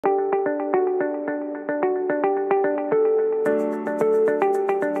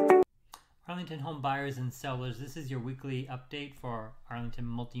Arlington home buyers and sellers, this is your weekly update for Arlington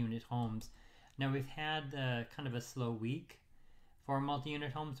multi-unit homes. Now we've had kind of a slow week for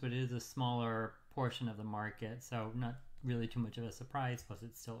multi-unit homes, but it is a smaller portion of the market, so not really too much of a surprise, plus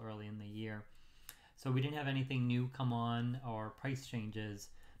it's still early in the year. So we didn't have anything new come on or price changes,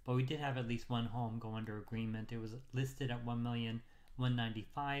 but we did have at least one home go under agreement. It was listed at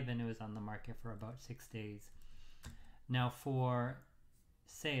 $1,195,000 and it was on the market for about 6 days. Now for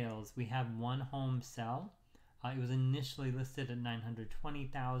sales, we have one home sell. It was initially listed at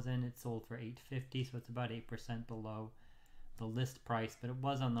 $920,000. It sold for $850,000, so it's about 8% below the list price, but it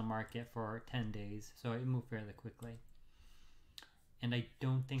was on the market for 10 days, so it moved fairly quickly. And I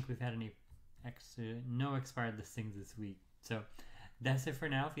don't think we've had any no expired listings this week. So that's it for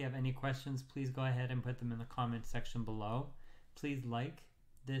now. If you have any questions, please go ahead and put them in the comment section below. Please like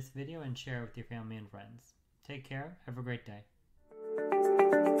this video and share it with your family and friends. Take care. Have a great day.